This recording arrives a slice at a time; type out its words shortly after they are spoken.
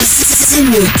The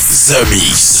Mix. The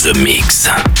Mix. The Mix.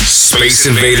 Space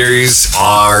Invaders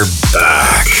are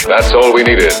back. That's all we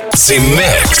needed. The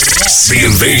Mix. The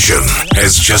invasion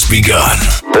has just begun.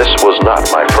 This was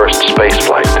not my first space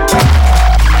flight.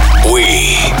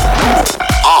 We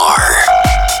are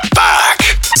back.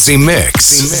 The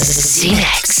Mix. The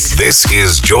Mix. This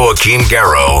is Joachim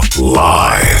Garraud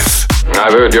live.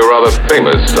 I've heard you're rather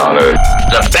famous on Earth.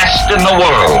 The best in the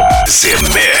world. The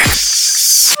Mix.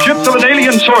 Ships of an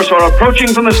alien source are approaching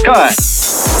from the sky.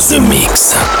 The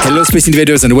Mix. Hello, Space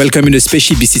Invaders, and welcome in the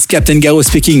spaceship. This is Captain Garraud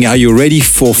speaking. Are you ready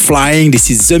for flying?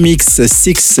 This is The Mix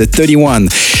 631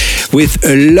 with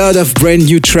a lot of brand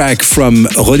new track from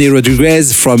René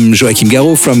Rodriguez, from Joachim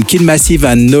Garraud, from Kid Massive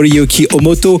and Noriyuki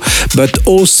Omoto, but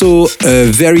also a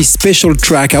very special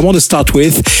track I want to start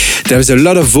with. There's a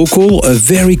lot of vocal, a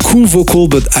very cool vocal,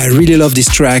 but I really love this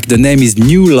track. The name is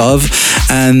New Love,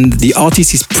 and the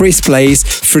artist is Praise Place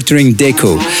featuring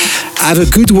Deco. Have a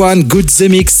good one, good The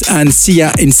Mix, and see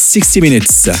ya in 60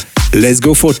 minutes. Let's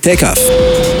go for takeoff.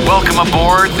 Welcome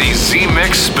aboard the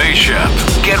Z-Mix spaceship.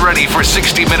 Get ready for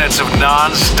 60 minutes of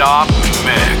non-stop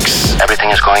mix. Everything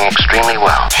is going extremely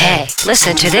well. Hey,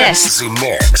 listen to this. The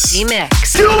Mix. The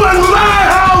Mix. You in my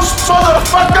house,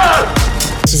 motherfucker!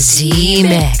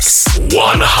 Z-Mix.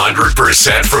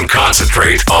 100% from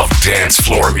concentrate of dance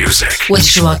floor music. With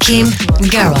Joachim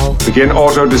Garraud. Begin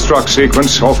auto-destruct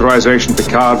sequence. Authorization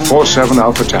Picard 47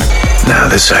 Alpha Tank. Now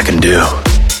this I can do.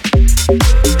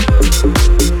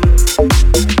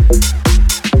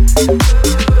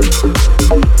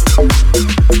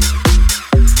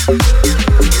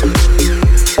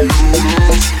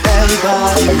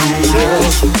 Everybody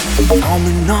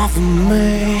coming off of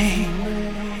me,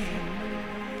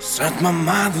 set my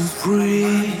mind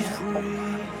free.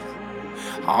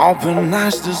 Open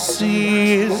eyes to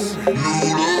see.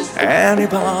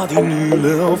 Anybody new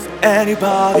love,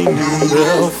 anybody new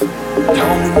love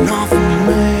coming off of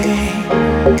me,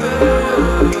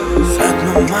 set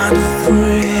my mind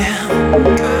free.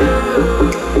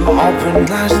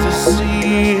 Open eyes to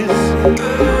see.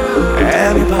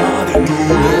 Anybody new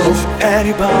love,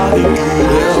 anybody new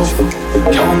love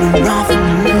coming off of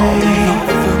me,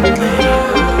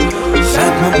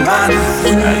 set my mind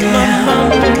free.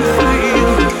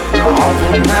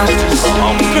 Open eyes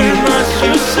to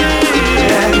see.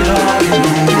 Anybody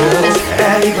new love,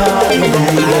 anybody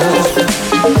new love.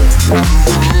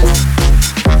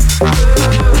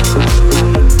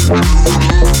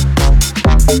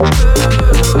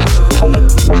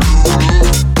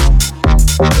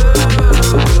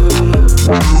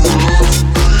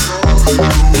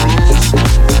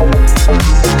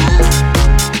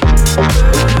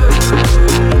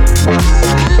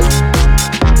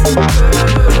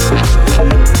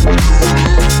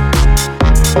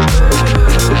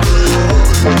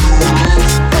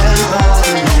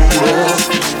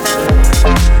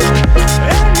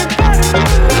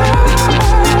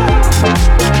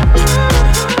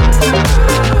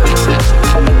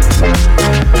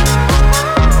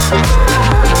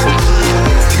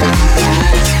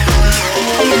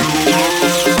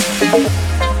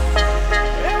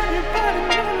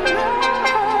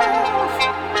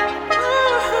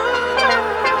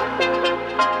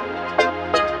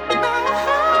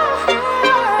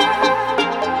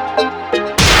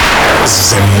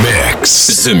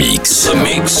 The Mix. The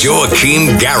Mix.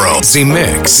 Joachim Garraud. The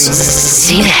Mix.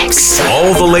 Z-Mix.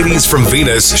 All the ladies from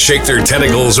Venus shake their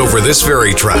tentacles over this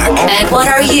very track. And what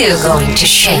are you going to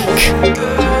shake?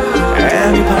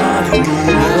 Anybody new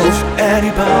love,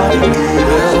 anybody new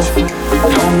love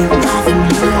coming off of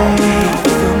me,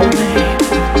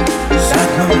 set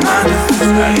my mind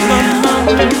free.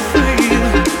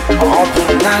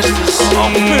 Open eyes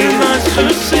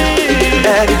to see.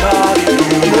 Anybody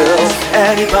new love,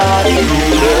 anybody new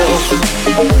love.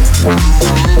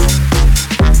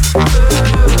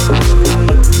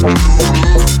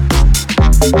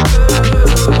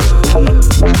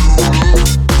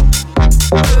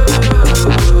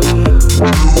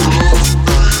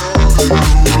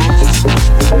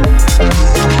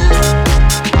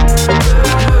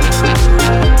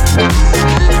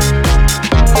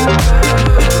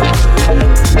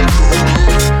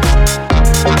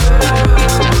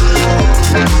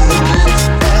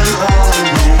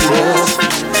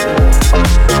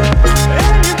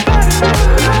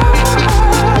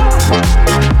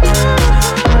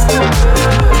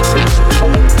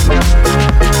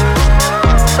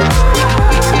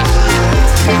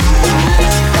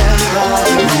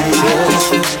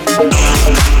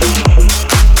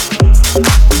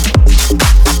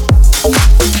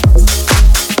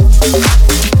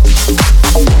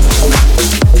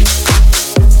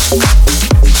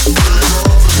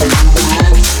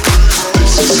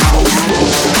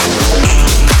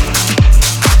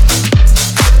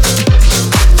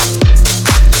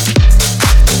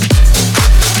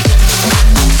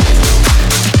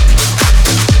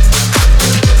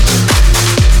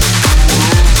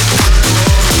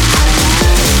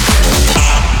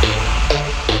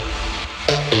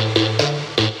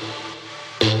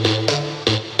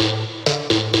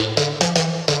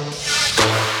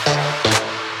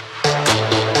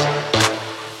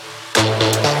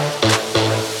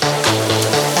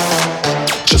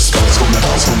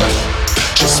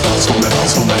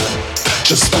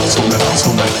 Just bounce on that, bounce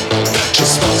on that.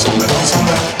 Just bounce on that, bounce on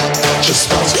that. Just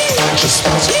bounce, just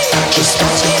bounce, just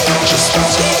bounce, just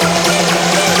bounce.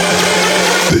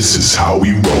 This is how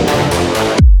we roll.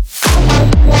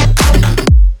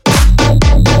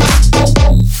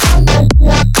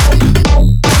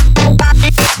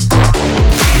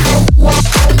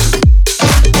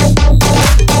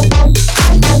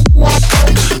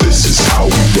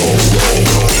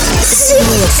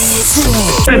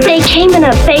 They came in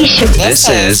a spaceship. This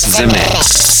is The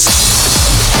Mix.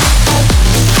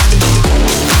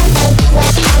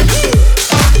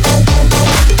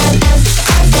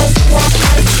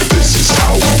 This is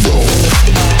how we roll.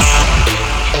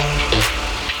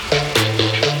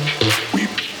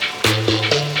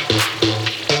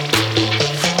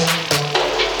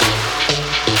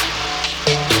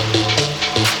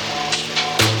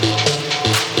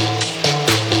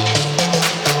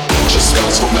 Just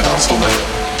bounce on that, bounce on that.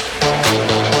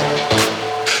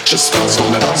 Just bounce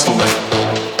on that, bounce on that.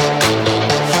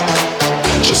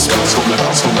 Just bounce on that,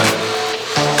 bounce on that.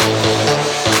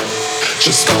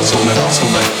 Just bounce on that, bounce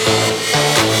on that.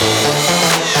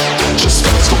 Just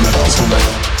bounce on that, bounce on that.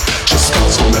 Just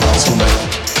bounce on that, bounce on that.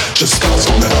 Just bounce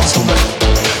on that, bounce on that.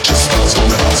 Just bounce on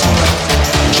that, bounce on that.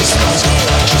 Just bounce,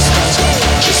 just bounce,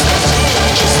 just bounce,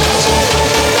 just bounce.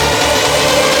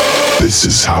 This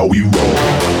is how we roll.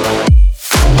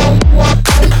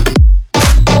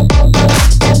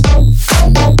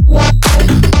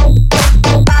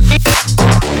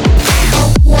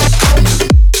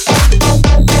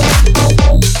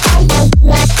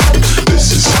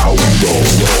 This is how we roll.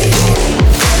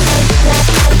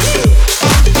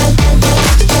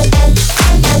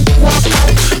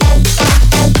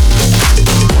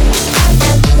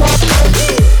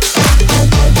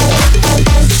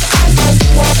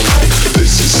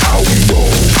 This is how we roll.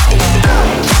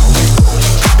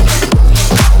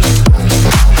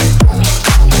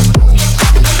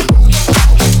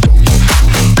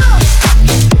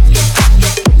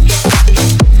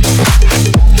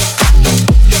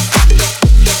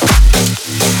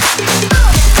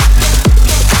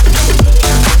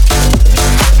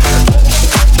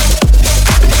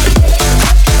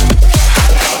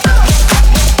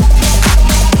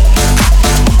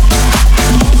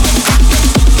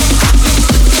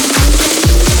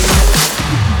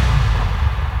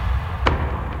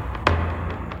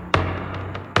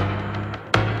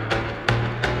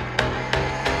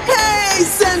 Hey,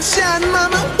 sunshine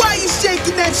mama, why you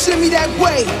shaking that shimmy that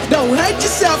way? Don't hurt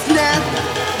yourself now.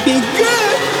 Be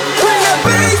good. Bring that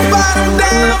bass bottom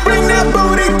down, bring that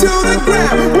booty to the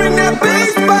ground. Bring that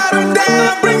bass bottom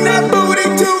down, bring that booty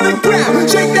to the ground.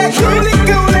 Shake that curly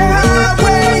gooly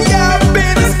highway up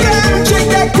in the sky. Shake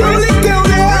that curly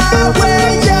gooly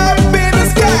highway up in the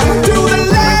sky. To the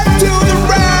left, to the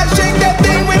right, shake that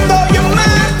thing with all your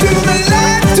mind. To the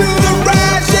left, to the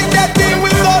right, shake that thing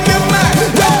with all your mind.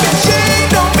 Don't be shy,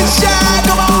 don't be shy.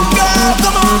 Come on, girl,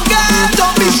 come on, girl.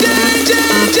 Don't be shy,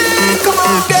 shy, shy. Come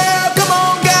on, girl, come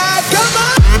on, girl, come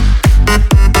on.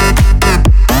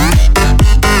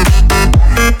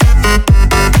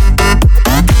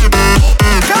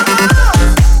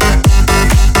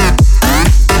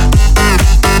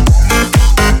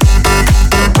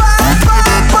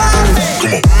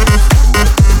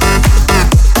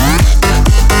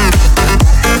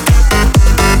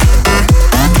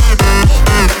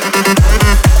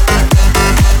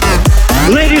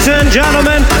 Ladies and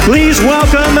gentlemen, please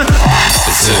welcome The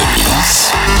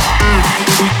Mix.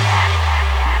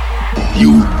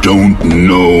 You don't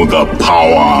know the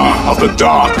power of the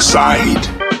dark side.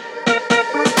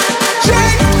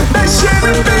 Shake that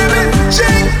shimmy, baby.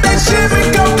 Shake that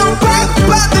shimmy, go go pop,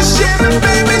 pop the shimmy,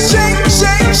 baby. Shake,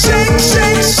 shake, shake,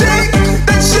 shake, shake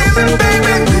that shimmy,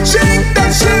 baby. Shake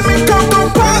that shimmy, go go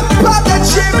pop, pop that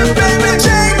shimmy, baby.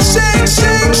 Shake, shake,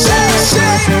 shake, shake,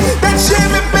 shake that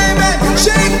shimmy, baby.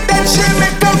 Shake that shimmy,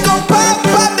 go go pop,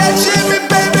 pop that shimmy,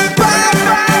 baby. Pop,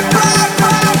 pop, pop,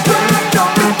 pop, pop. Don't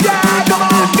be shy, come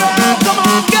on, girl, come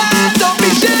on, girl. Don't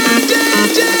be shy, shy,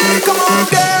 shy. Come on,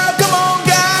 girl, come on,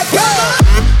 girl, come on.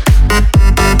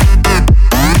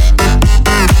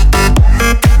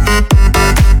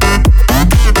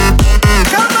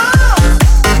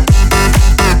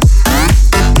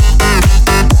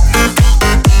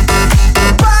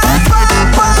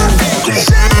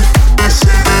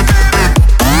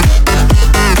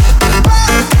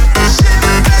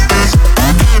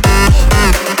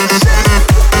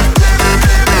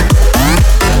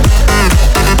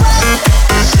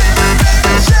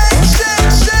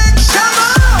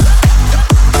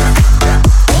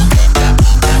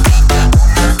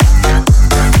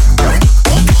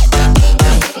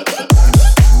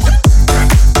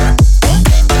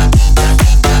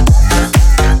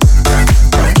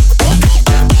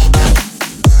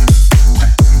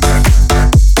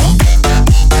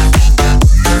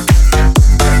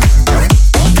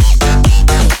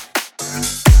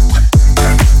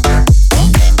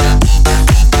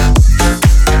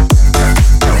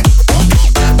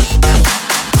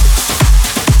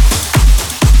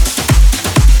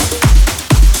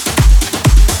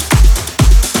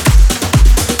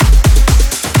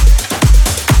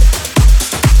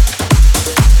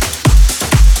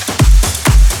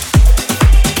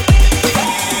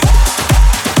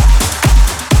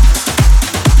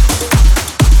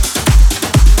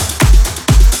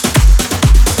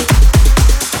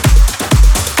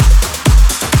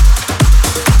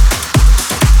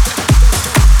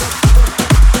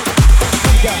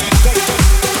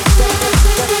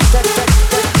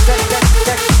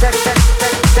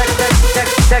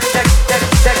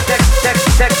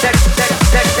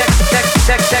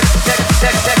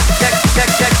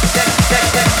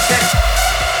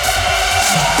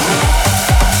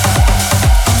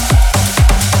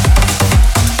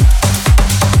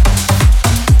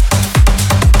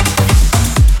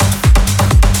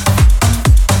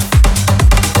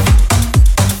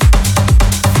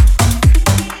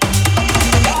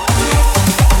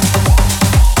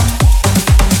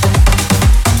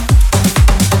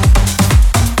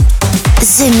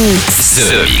 The Mix.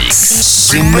 The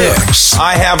Mix. The Mix.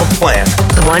 I have a plan.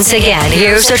 Once again,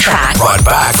 here's a track brought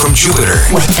back from Jupiter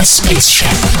with the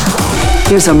spaceship.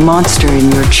 There's a monster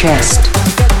in your chest.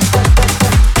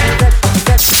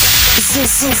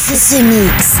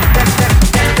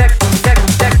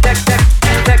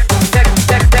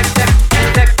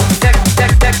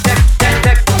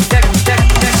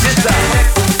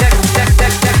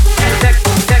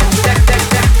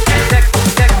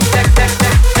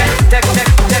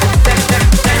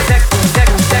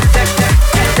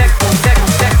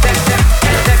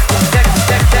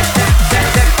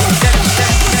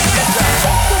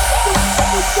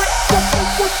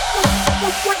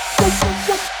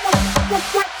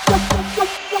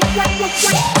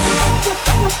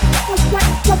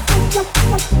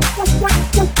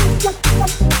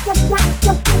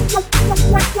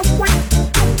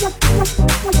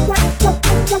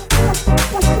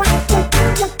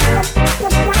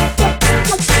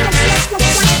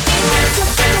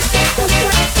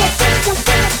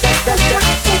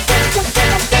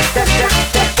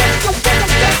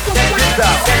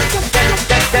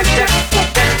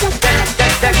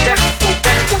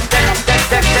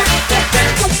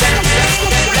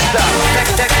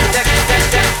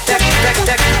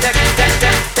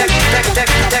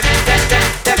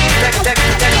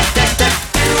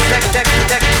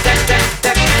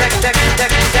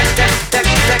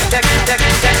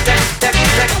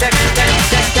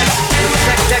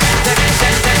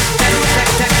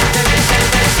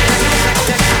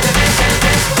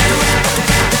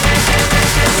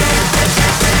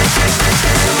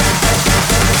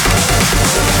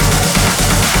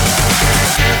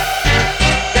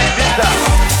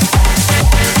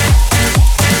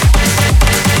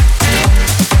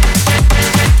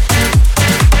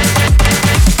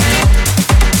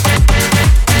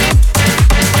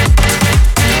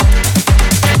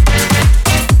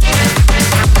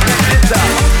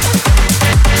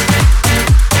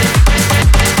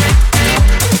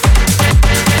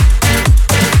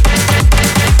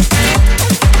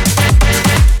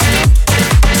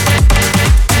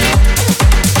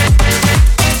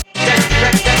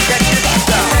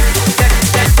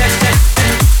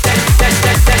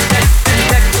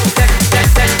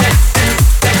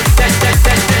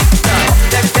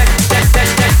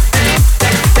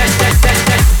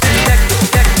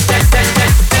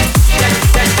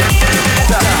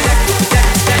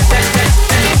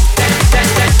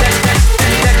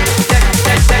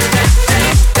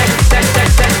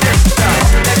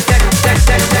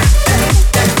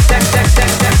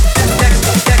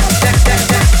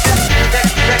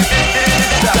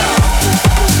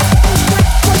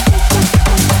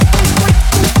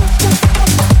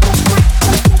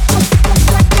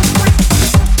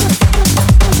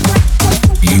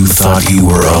 The Mix. You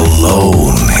were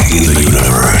alone in the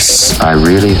universe. I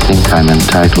really think I'm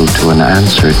entitled to an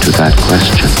answer to that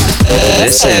question.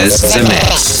 This is The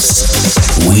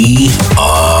Mix. We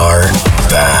are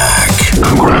back.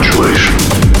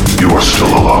 Congratulations. You are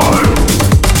still alive.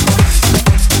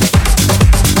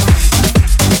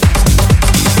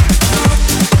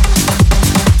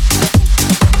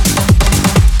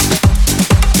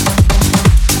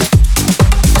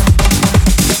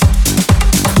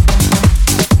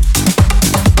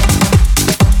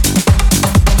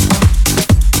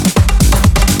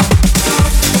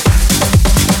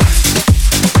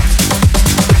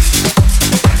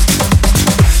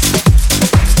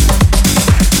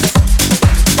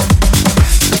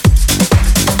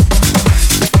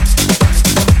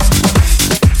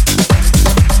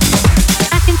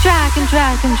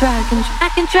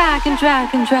 track and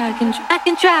track and track and I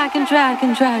can track and track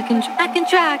and track and I can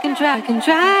track and track and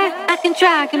try. I can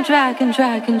track and track and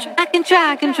track and I can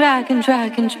track and track and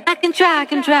track and I can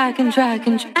track and track and track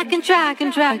and I can track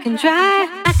and track and try.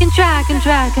 I can track and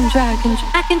track and track and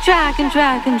I can track and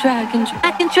track and track and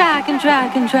I can track and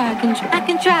track and track and I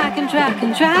can track and track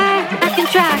and try. I can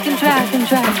track and track and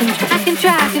track and I can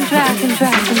track and track and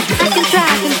track and I can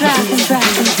track and track and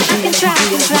track and I can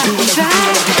track and track and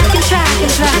try. I can track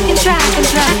and track and track and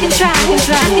I can track and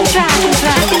track and track and I can track and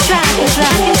track and track and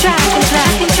track and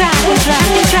track and track and track and track and track and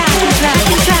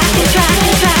track and track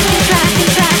and track and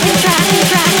track and track and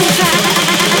track and track.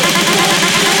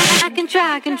 I can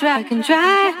track and track and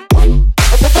try.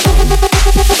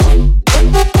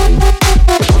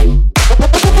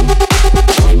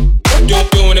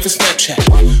 Doing it for Snapchat.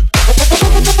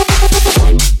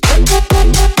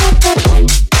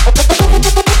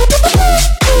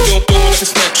 Doing it for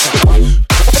Snapchat.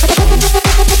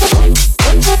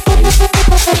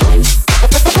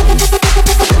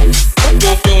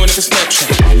 Doing it for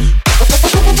Snapchat.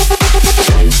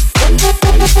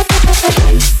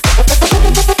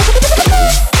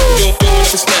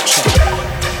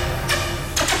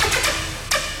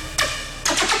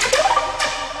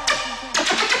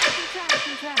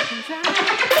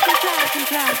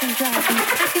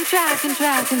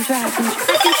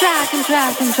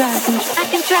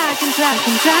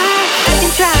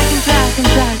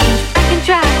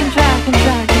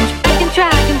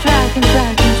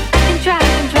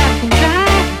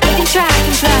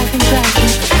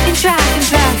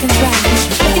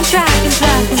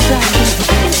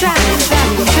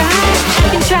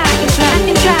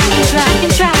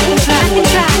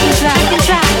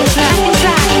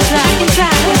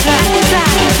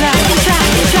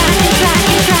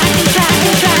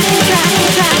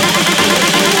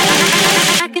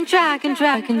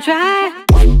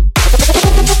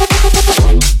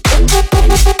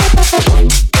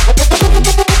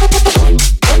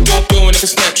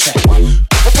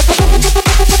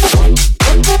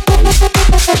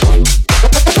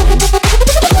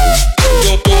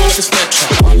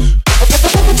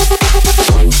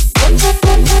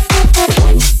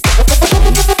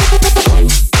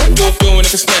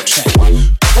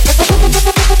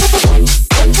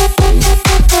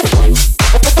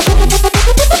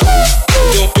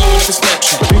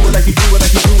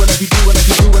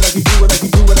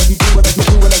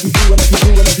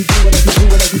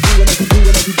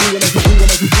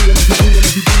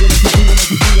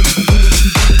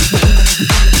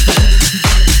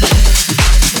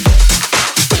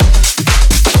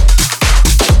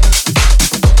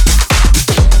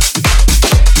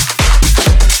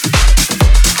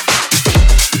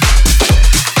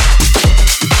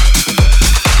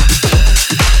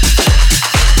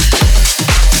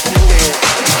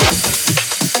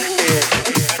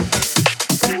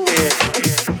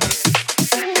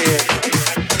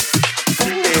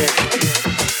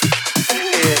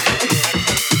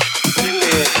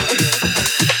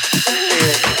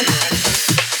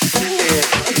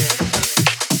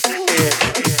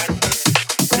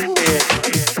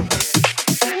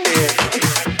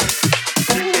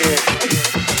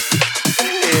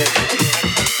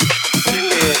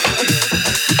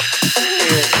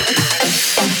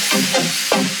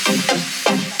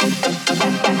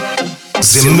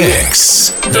 The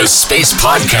Mix, the space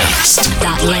podcast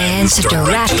that lands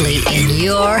directly in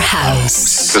your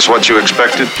house. Is this what you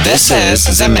expected? This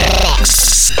is The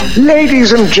Mix.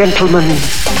 Ladies and gentlemen,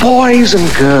 boys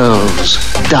and girls,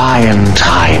 dying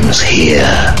times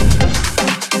here.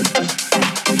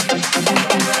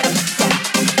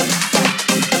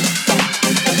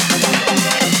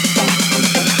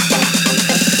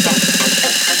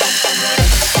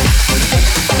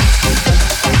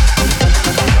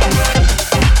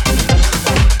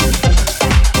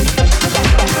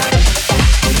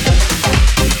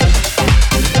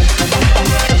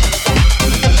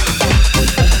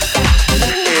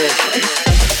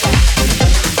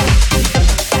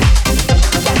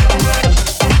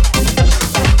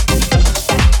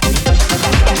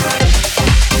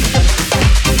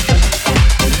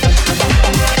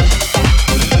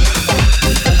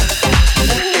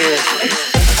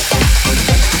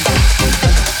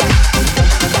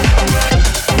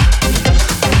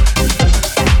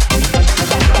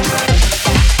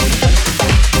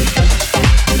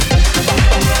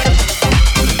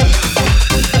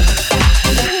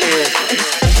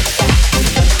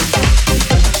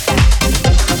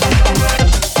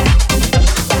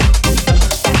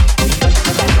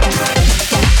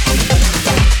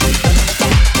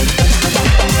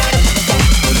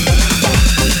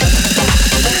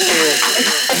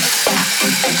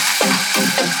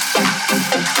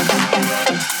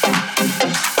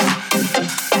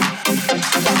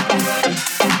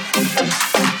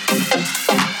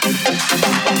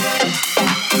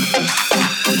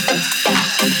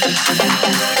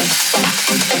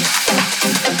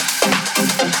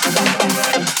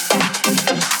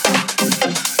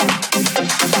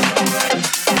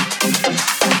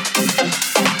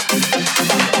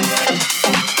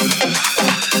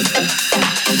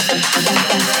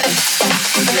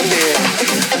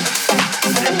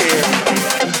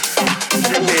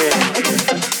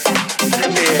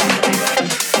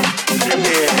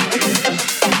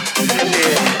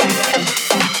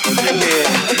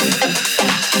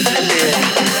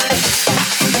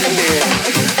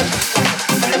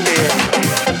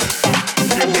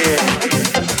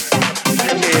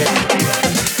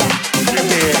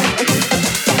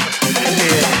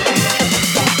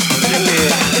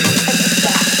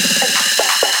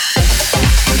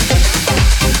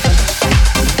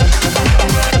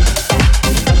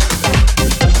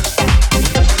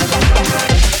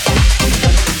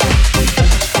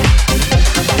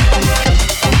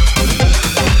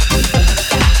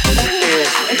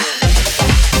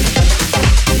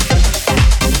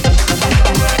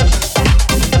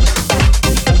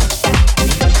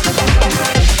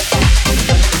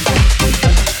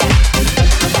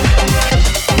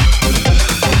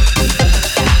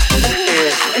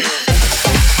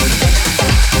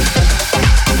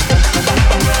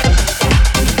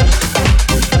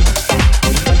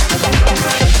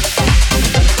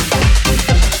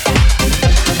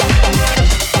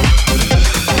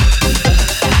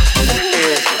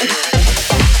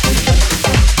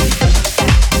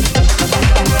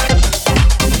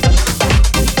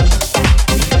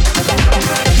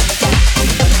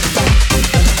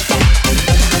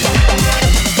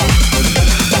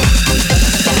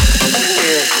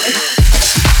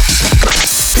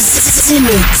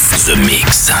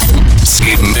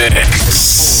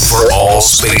 Z-Mix for all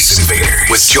Space Invaders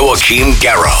with Joachim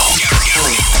Garraud.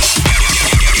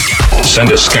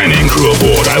 Send a scanning crew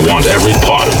aboard. I want every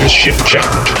part of this ship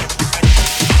checked.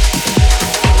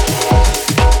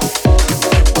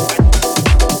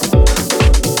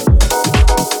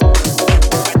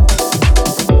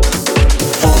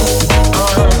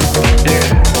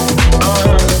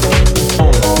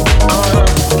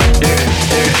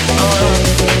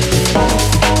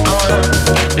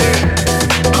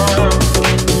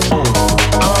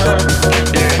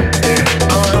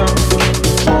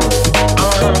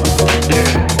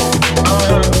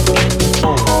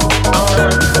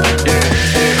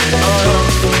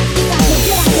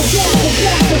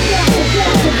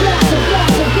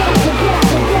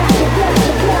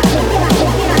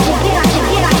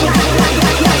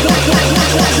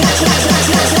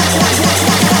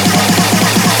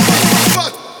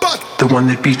 The one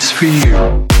that beats for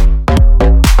you.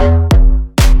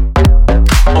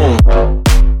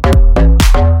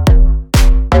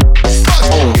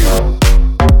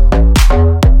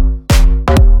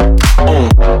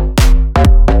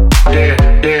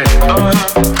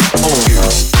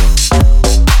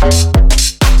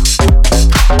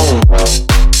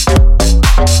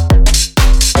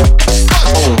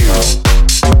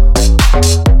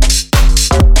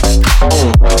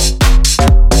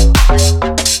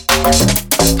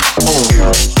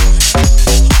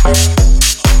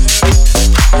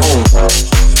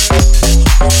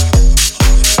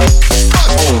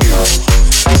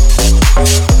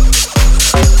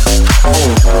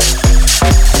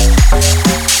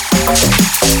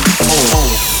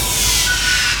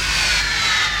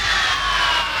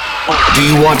 Do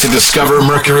you want to discover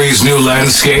Mercury's new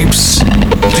landscapes?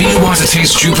 Do you want to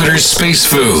taste Jupiter's space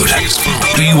food?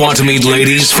 Do you want to meet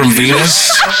ladies from Venus?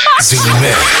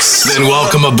 Z-Mix. Then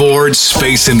welcome aboard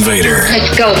Space Invader.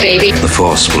 Let's go, baby. The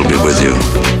Force will be with you.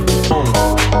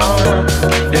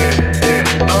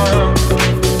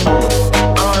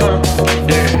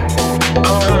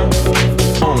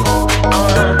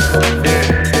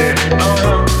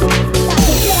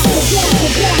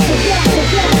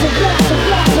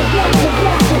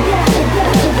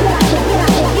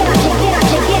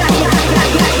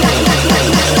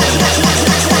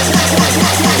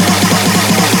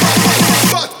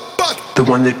 The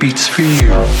one that beats for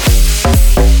you.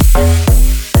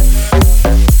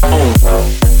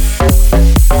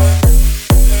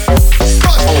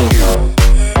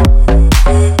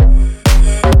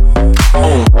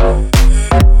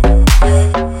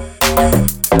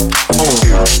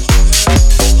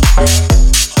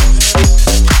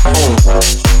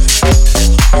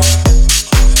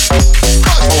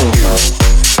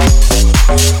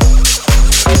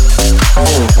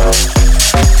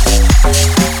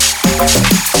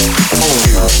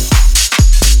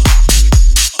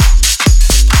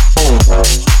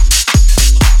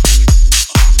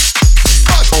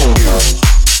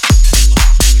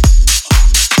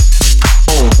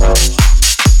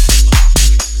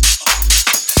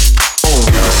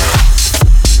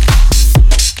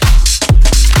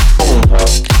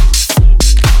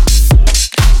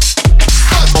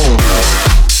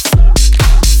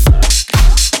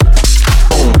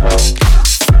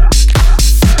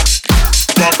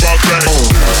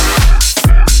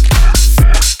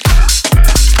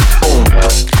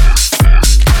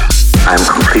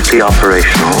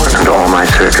 Operational and all my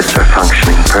circuits are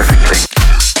functioning perfectly.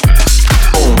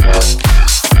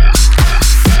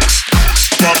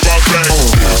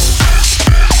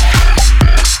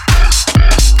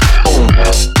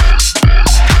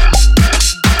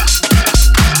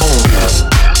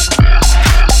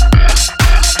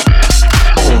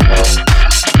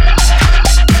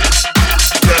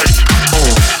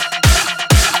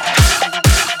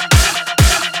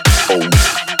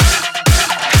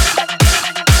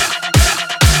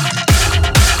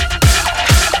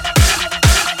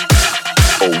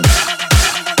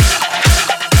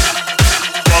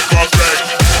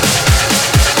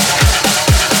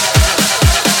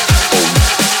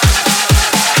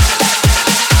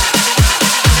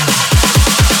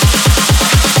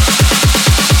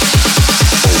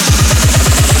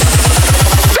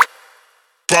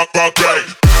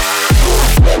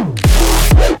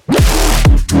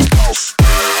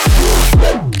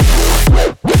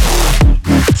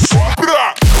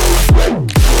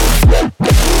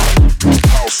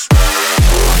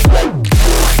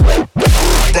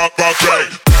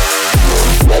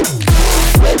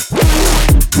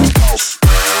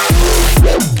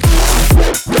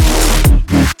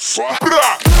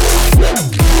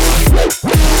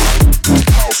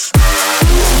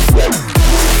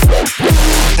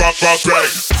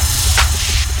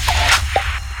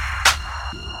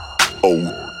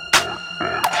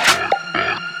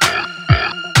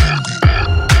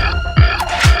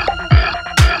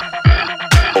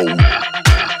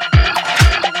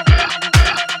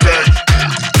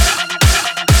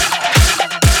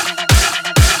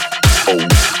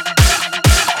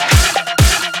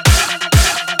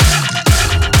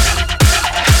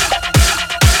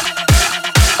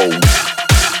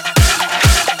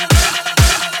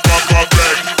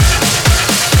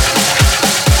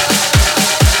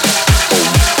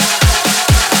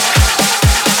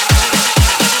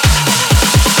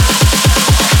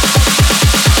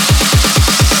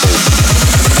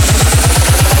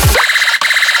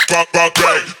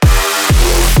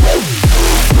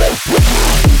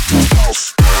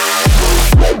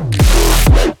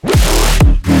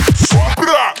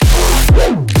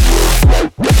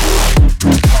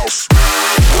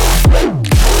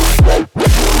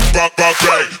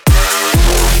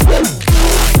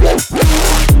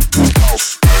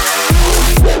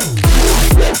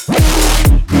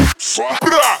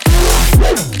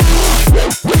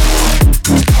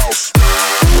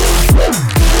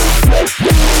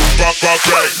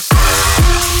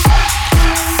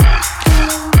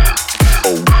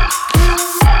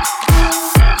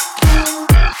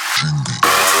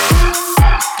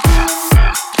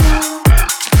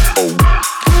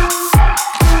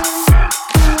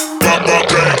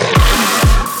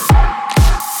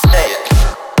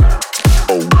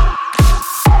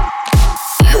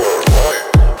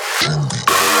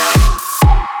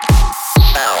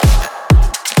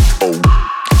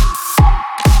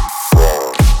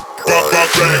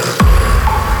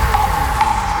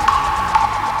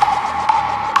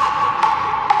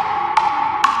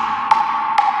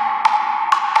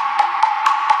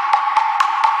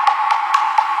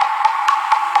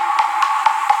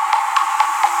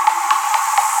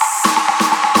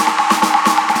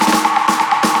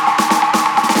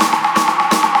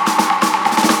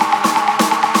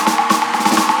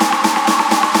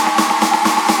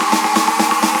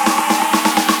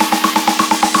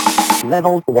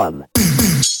 Level 1.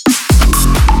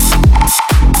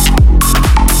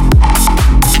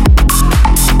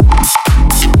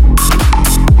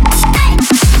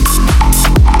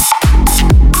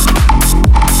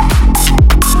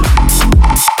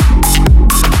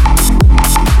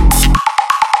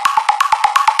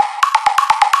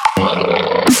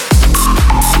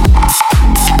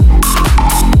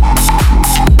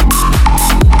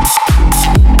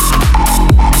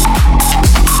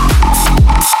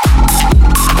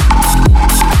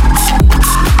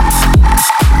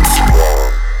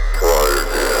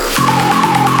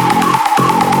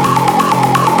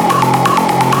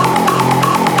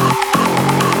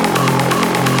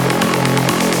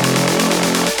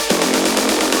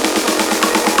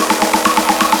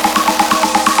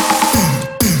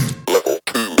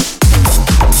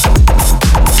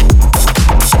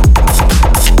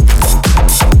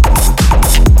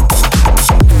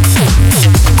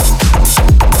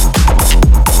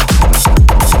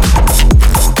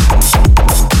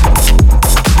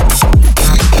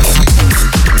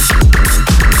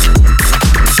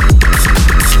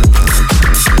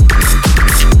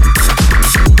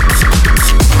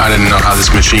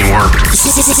 Machine worked.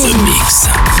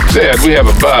 Dad, we have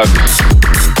a bug.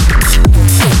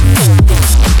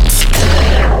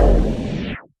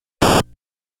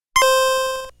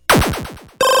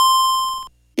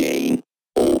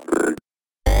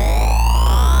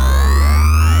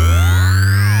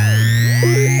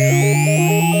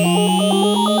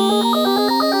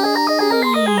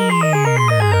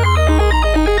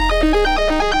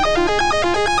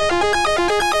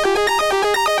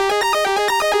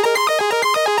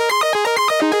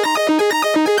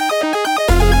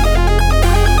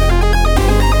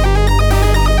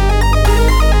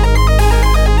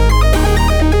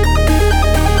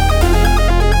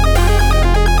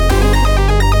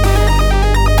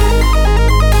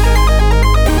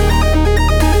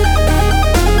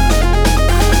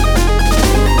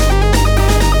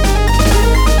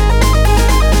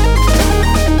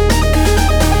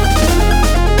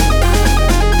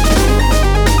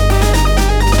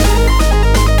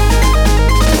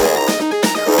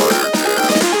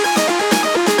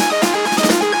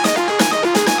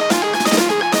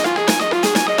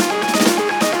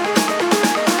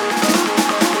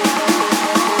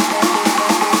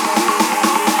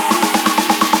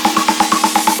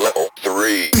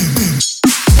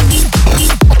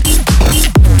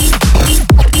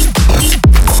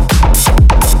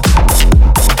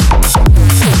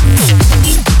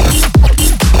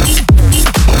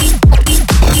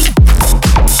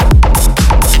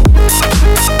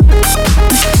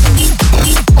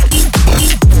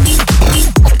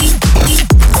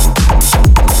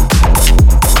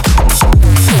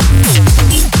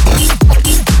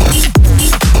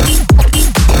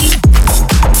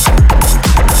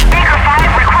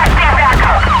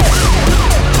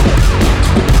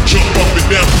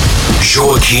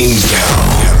 Joaquin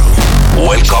Garrow.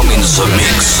 Welcome in the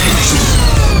mix.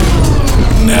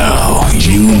 Now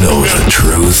you know the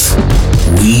truth.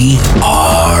 We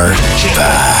are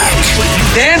back.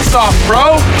 Dance off,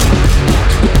 bro.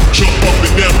 Jump up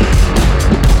and down.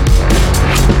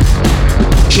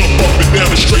 Jump up and down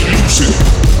and straight loose it.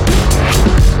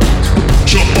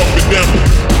 Jump up and down.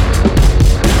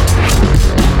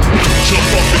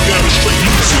 Jump up and down and straight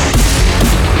loose it.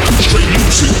 Straight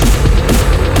loose it.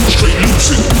 Straight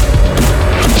loose it.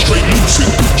 Straight loose it.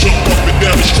 Jump up and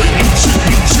down and straight loose it.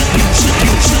 Loose it, loose it,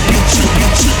 loose it, loose it,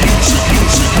 loose it,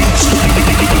 loose it, loose it, loose it.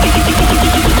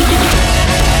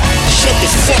 Shut the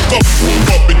fuck up.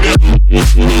 Up and down.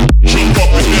 Jump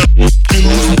up and down.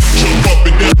 Jump up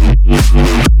and down.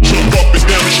 Jump up and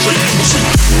down and straight loose it.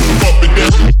 Up and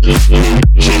down.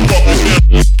 Jump up and down.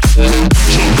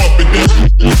 Jump up and down.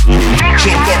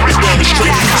 Jump up and down and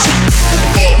straight loose it.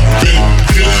 Up and down.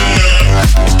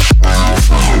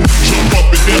 Jump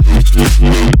up and down.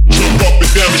 Jump up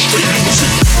and down and straight loose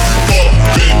it. Up and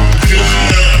down.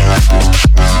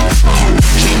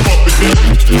 Jump up and down.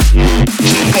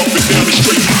 Jump up and down and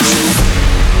straight loose it.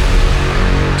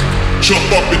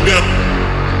 Jump up and down.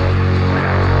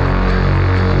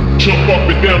 Jump up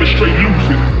and down and straight loose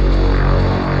it.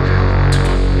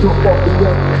 Jump up and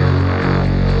down.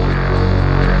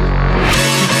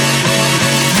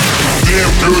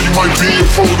 Damn girl, you might be a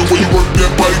pro. The way you work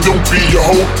that body, don't be a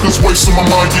hoe. Cause waste on my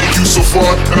mind, getting you so far.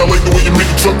 And I like the way you make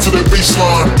it drop to that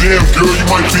baseline. Damn girl, you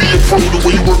might be a pro. The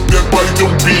way you work that body,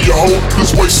 don't be a hoe.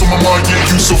 Cause waste on my mind,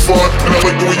 getting you so far. And I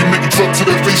like the way you make it drop to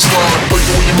that baseline. Like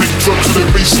the way you make it drop to that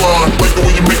baseline. Like the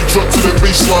way you make it drop to that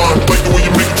baseline. Like the way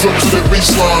you make it drop to that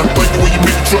baseline. Like the way you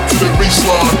make it drop to that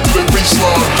baseline. To that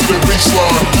baseline. To that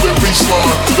baseline. To that baseline.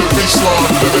 baseline, to that baseline.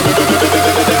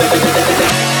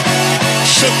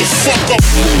 Shut the fuck up.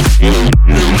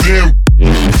 Damn.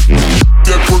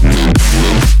 That work.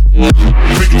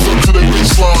 Make it up to that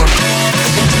baseline.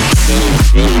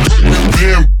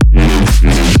 Damn.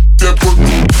 That work.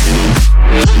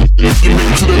 You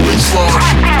make it to that baseline.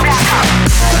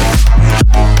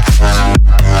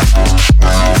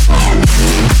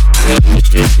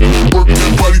 Work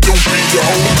that body, don't be your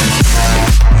home.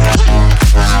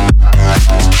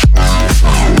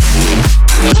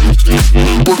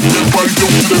 Work that body,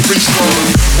 don't do that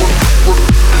baseline. Work that work.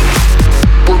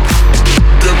 Work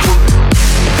that work.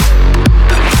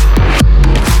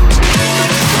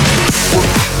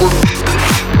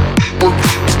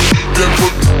 Work that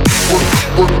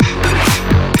work.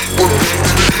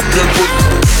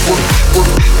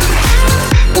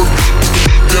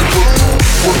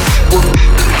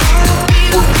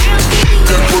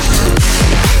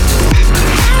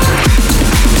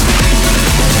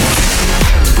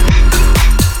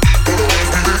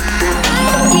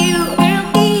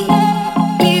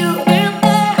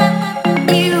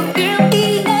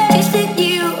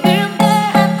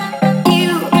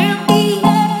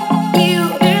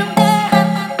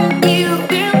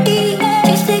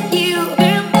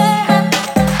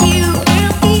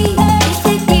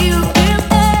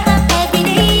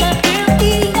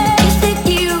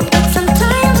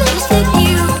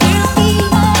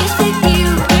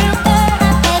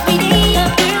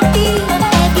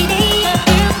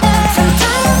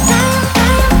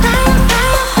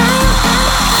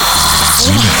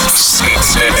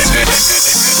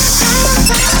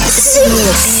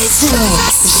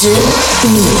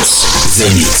 The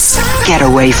Mix. Get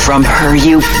away from her,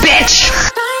 you bitch!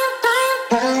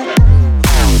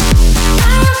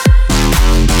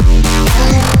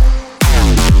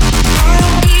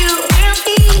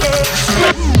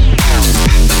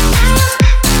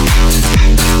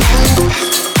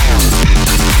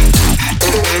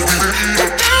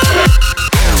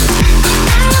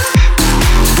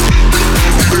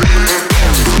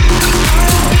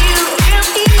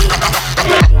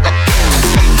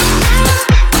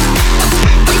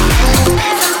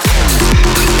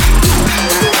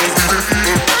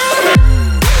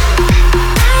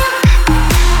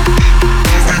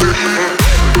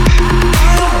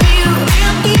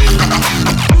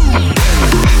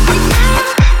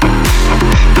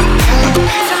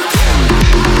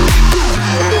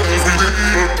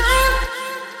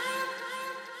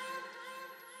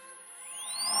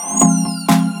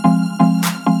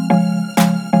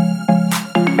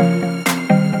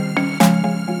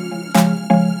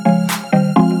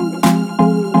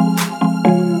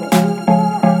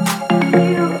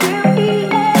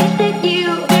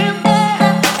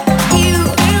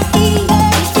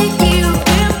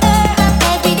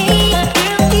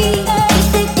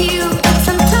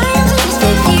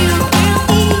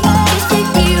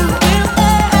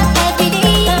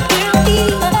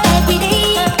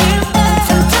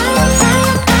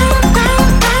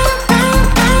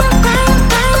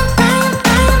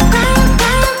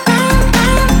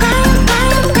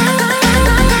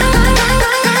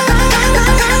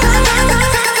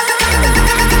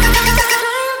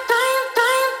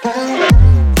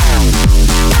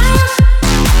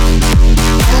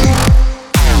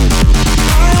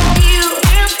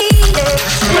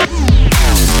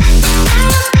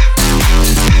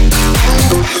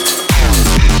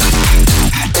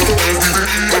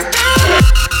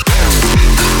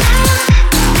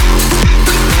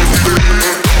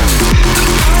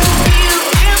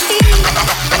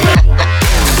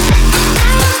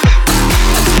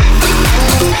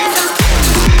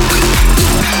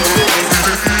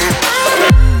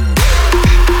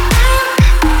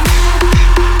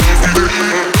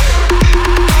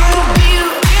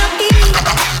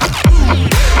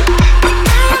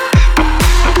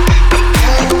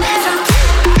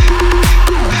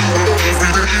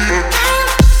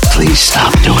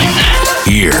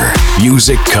 Here,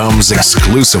 music comes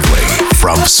exclusively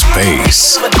from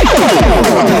space.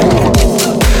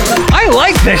 I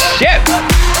like this shit.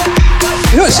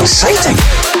 You know, it's exciting.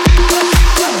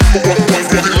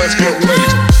 Let's get ready.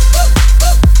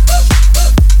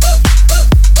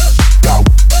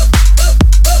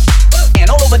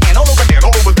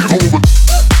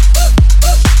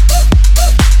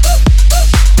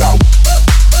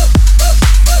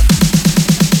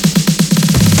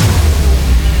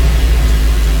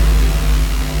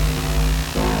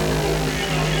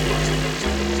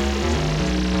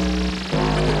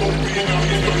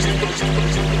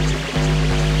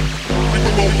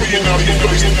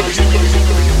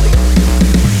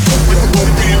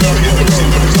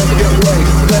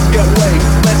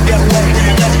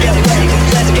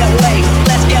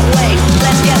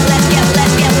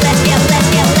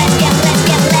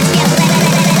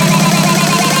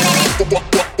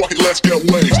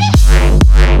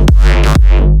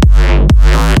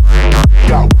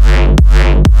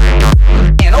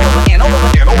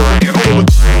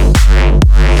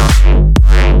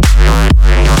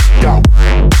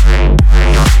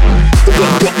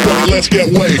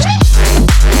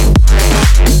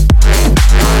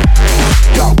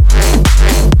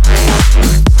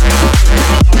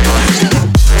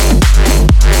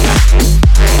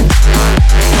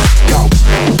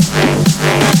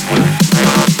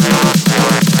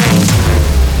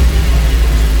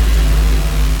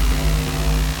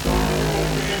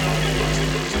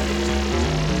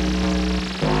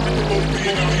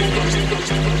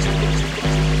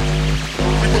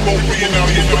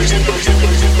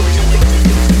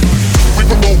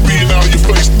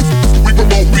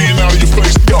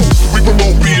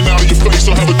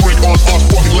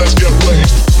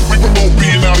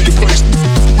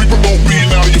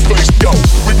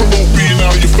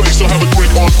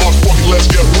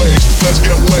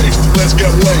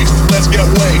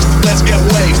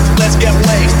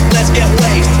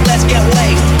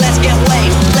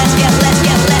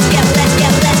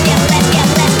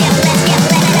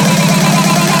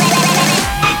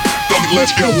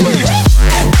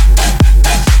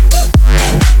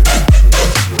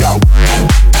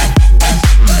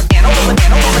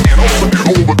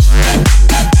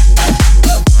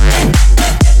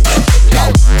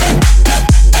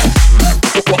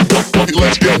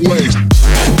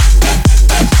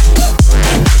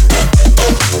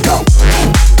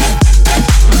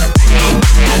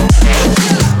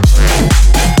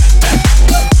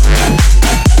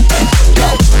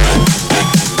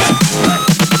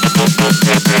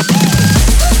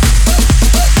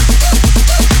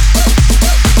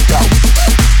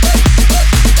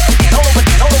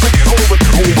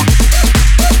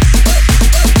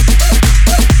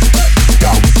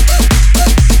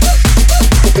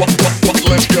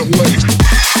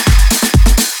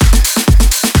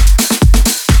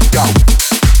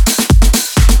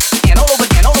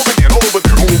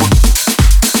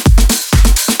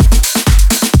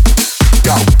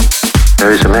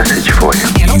 There is a message for you.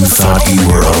 You thought you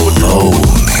were alone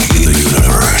in the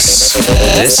universe.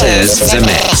 This is The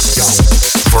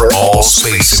Mix. For all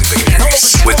space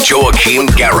invaders. With Joachim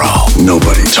Garraud.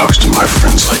 Nobody talks to my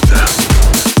friends like that.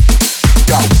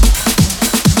 Go.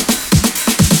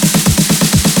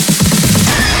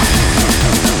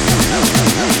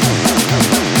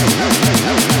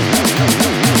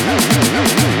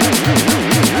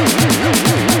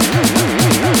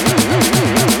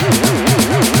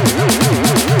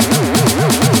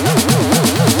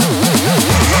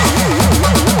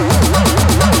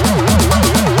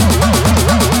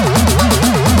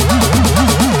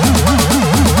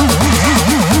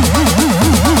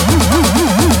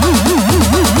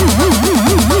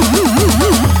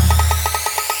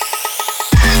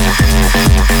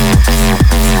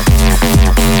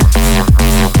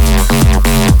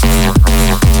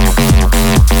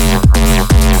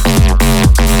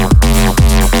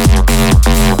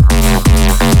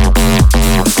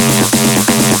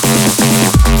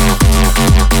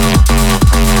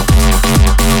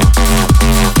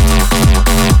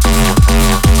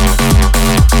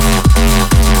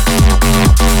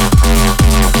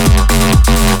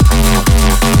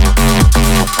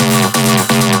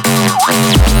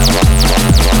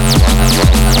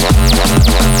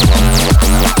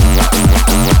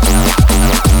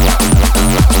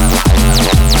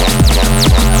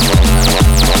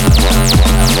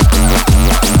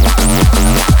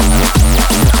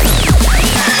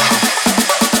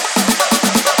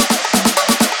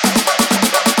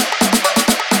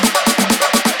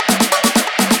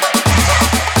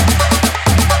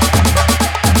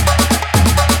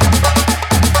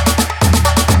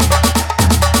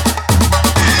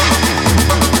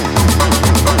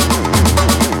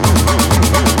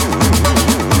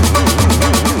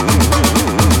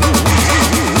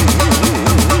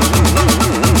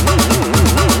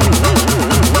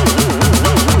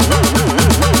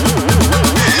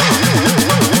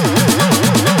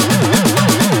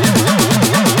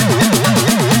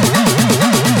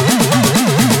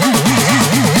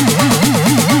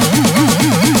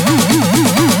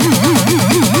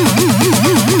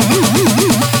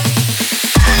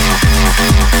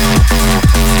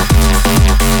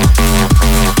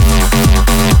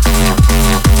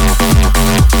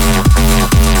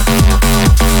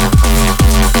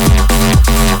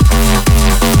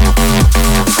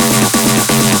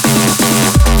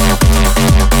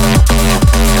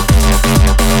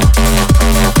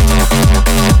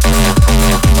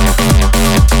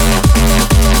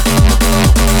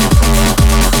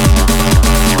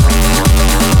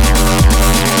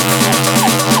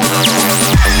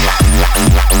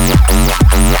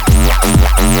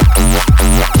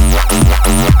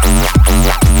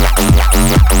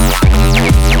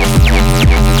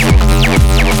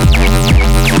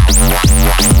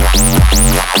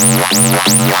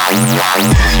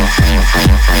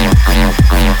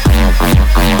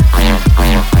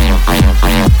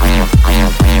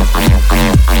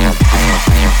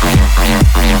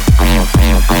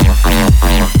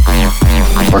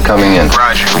 We're coming in.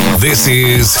 Roger. This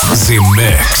is The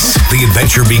Mix. The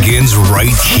adventure begins right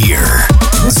here.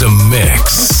 The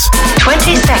Mix.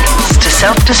 20 seconds to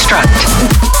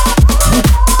self-destruct.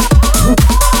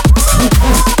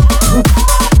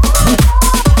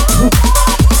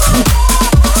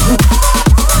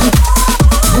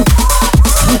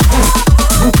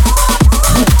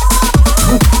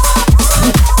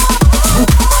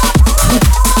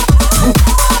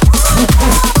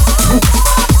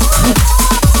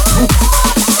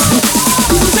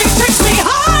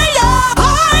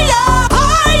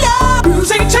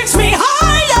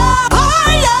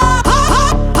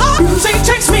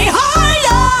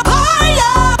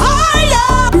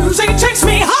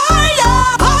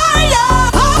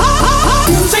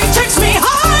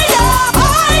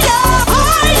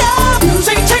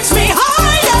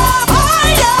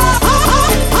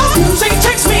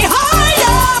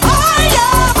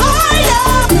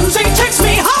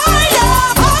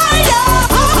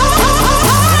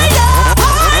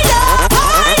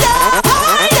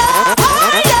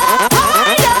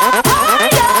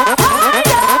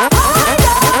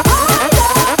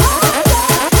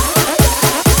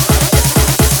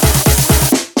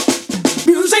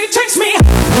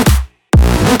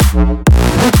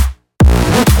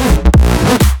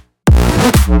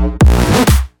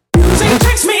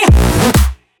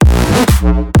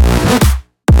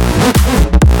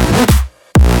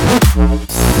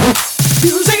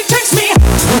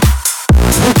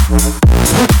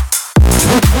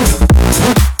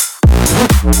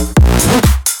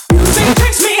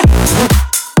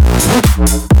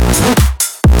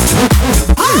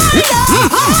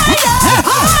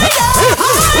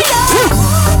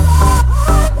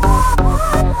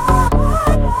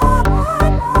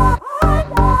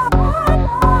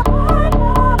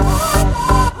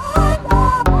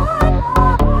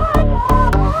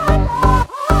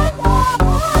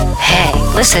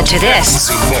 Listen to this.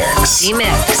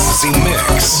 Z-Mix.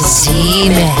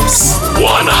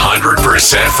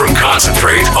 100% from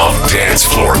concentrate of dance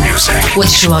floor music.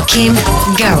 With Joachim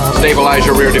Garraud. Stabilize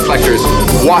your rear deflectors.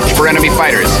 Watch for enemy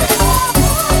fighters.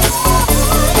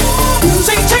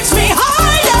 Music takes me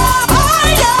higher,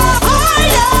 higher,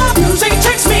 higher. Music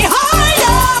takes me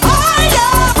higher,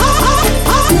 higher,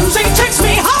 higher. Music takes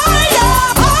me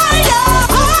higher, higher,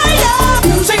 higher.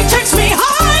 Music takes me higher.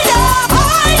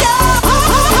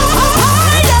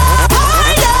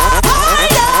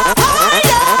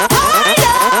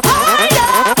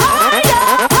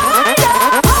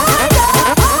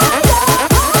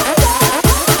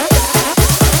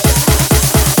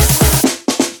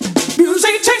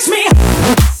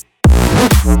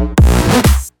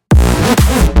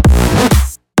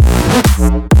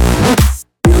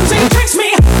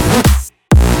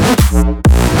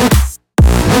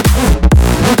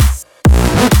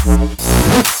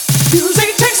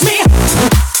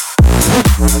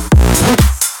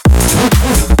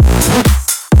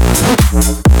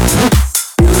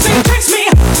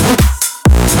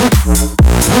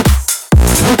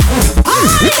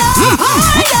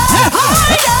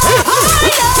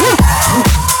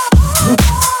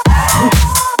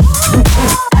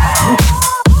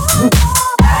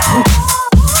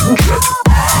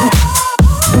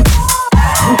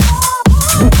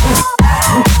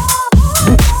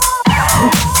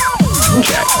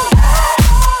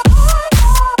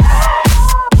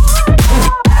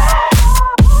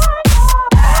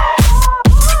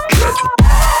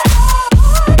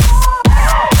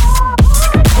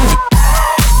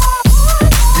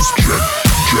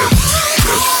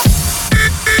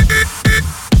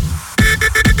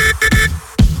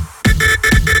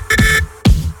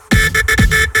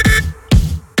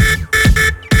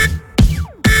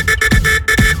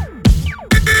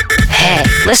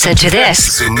 Listen to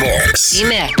this.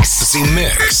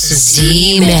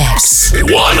 Z-Mix.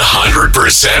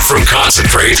 100% from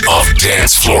concentrate of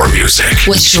dance floor music.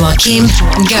 With Joachim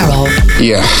Garraud.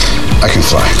 Yeah, I can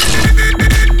fly.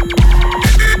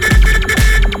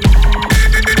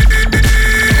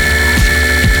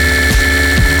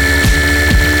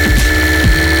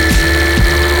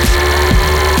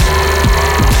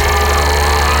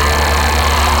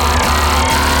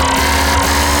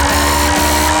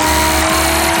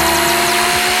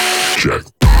 Check.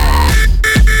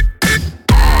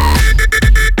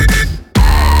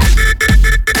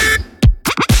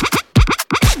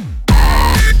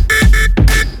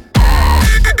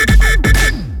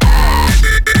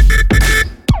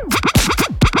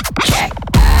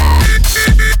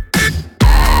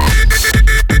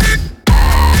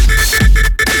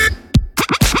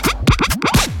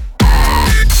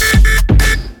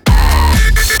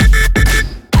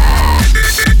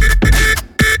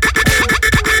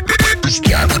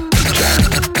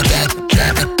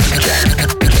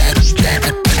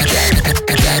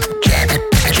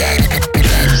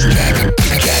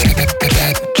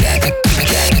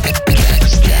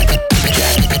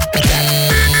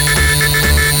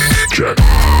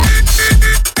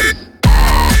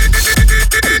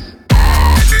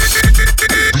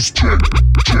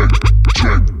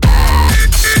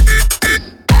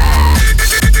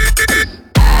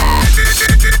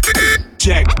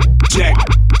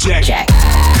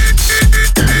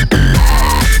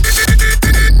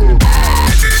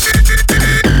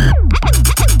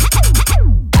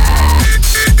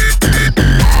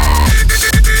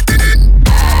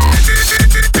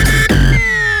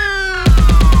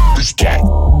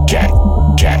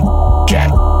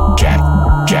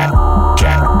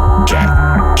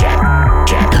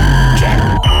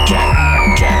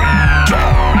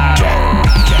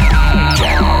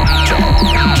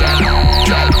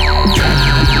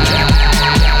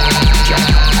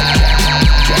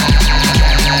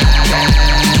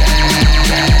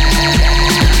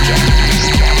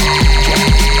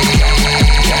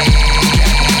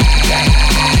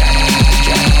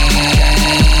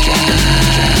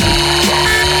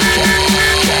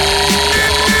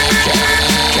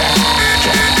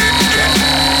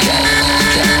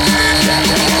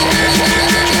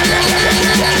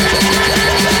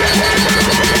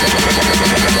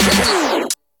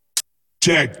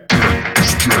 Check.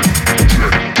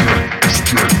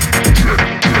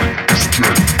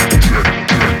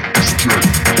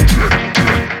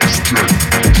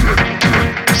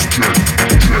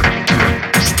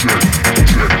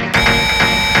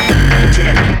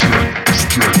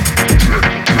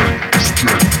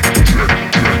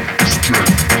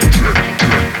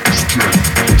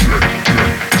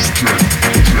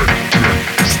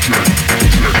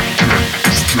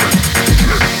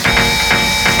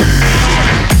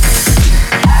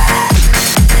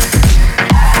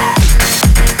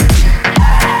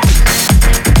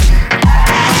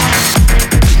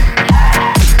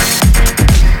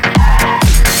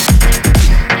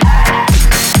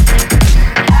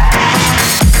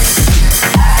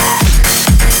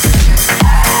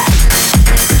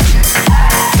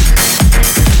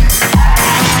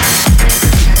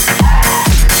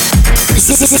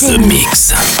 The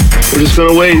Mix. We're just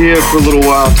gonna wait here for a little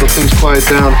while until things quiet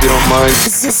down, if you don't mind.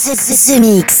 The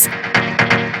Mix.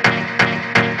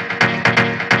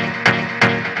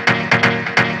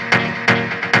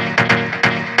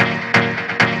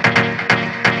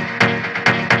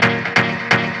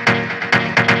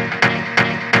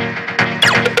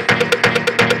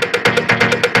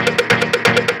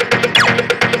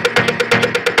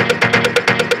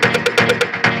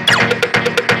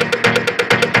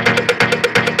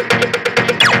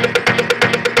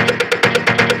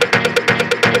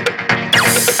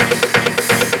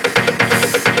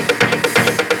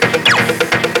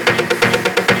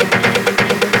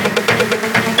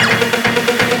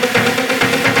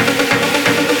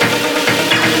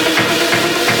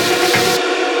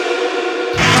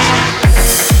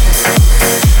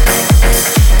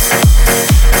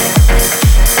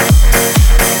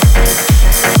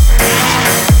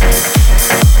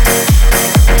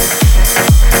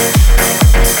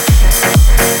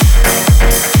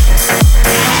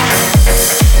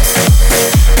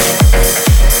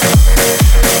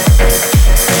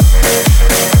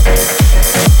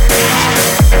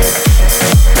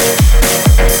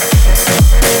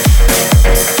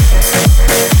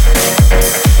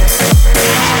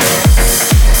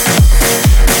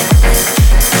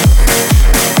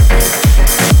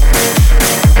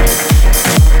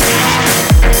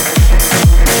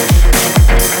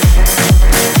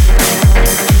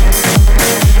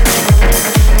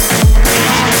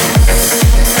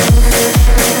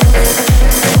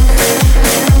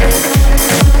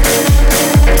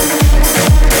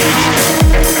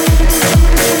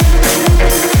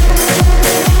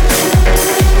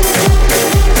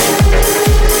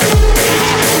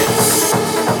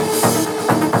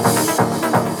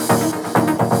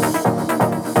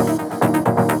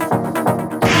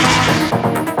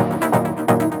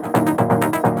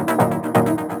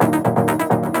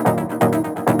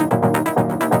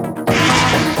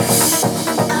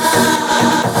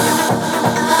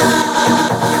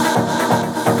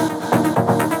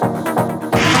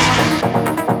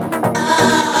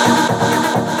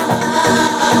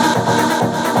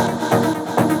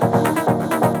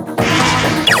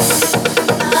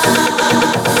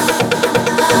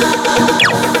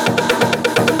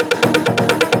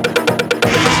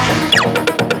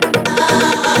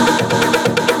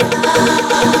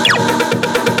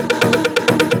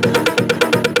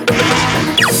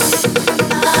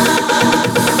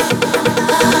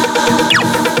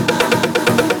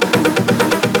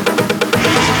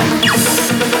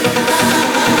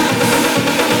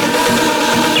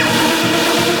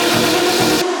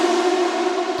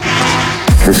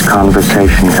 This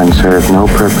conversation can serve no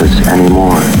purpose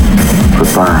anymore.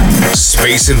 Goodbye.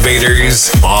 Space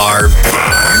Invaders are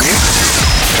back.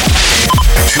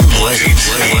 Too late.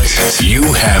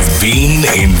 You have been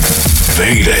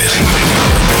invaded.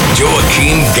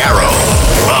 Joachim Garraud.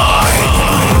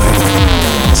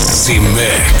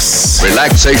 Z-Mix.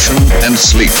 Relaxation and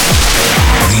sleep.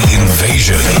 The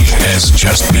invasion has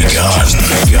just begun.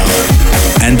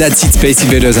 And that's it, Space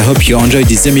Invaders. I hope you enjoyed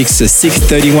this Z-Mix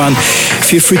 631.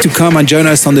 Feel free to come and join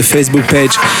us on the Facebook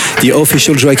page, the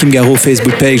official Joachim Garraud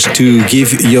Facebook page, to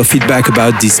give your feedback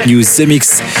about this new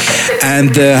Z-Mix.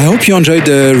 And I hope you enjoyed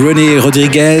the René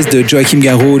Rodriguez, the Joachim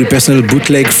Garraud, the personal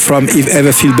bootleg from If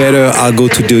Ever Feel Better, I'll Go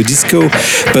to the Disco,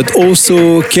 but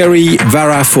also Kerry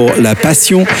Vara for La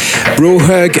Passion, Bro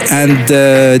Hug, and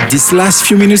this last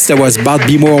few minutes there was Bart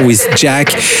Bimore with Jack,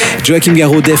 Joachim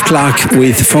Garraud, Dave Clark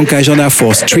with Funka Jona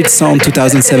for Street Sound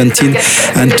 2017,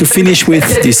 and to finish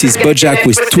with, this is Bojack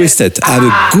with Twisted. Have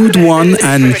a good one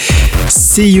and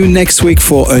see you next week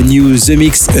for a new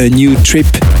Z-Mix, a new trip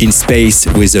in space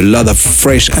with a lot of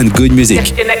fresh and good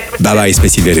music. Bye bye,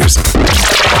 Space Invaders.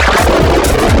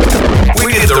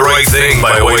 We did the right right thing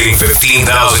by waiting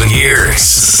 15,000 years.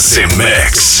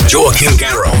 Z-Mix. Joaquin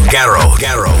Garro.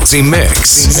 Z-Mix.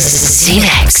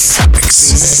 Z-Mix.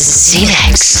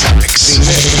 Z-Mix.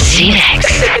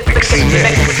 Z-Mix.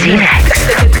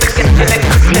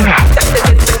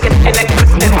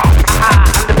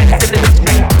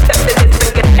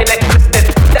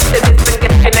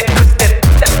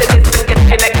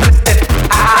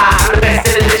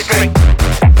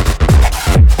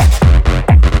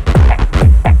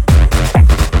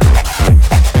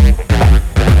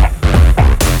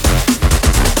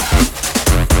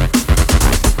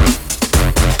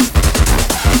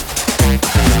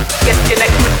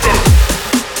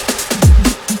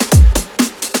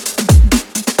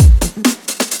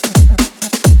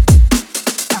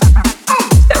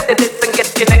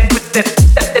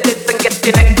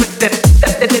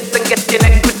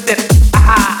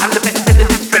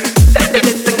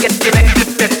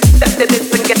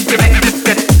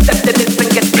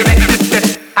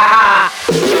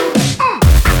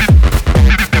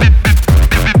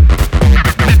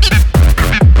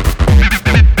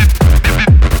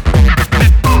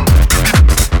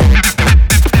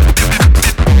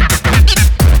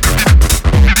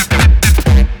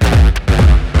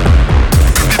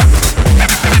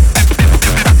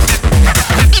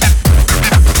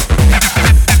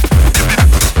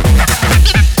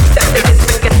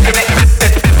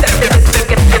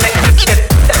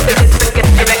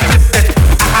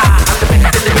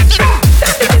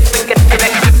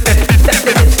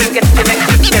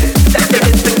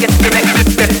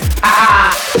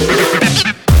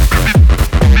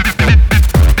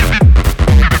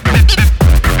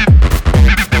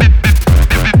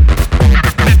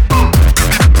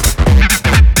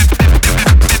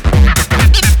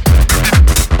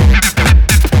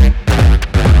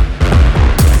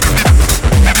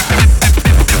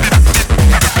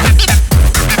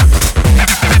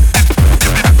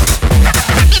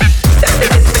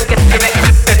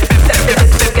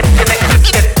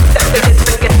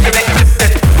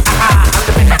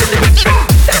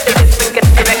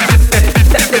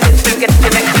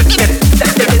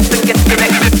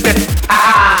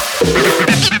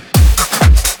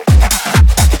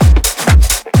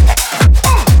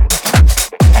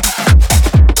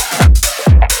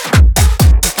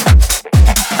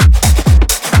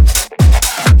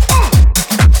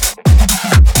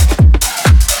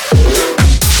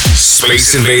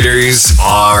 Space Invaders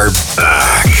are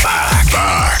back.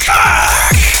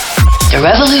 The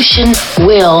revolution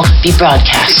will be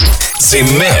broadcast.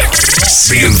 Z-Mix.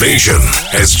 The invasion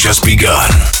has just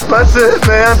begun. That's it,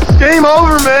 man. Game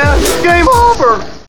over, man. Game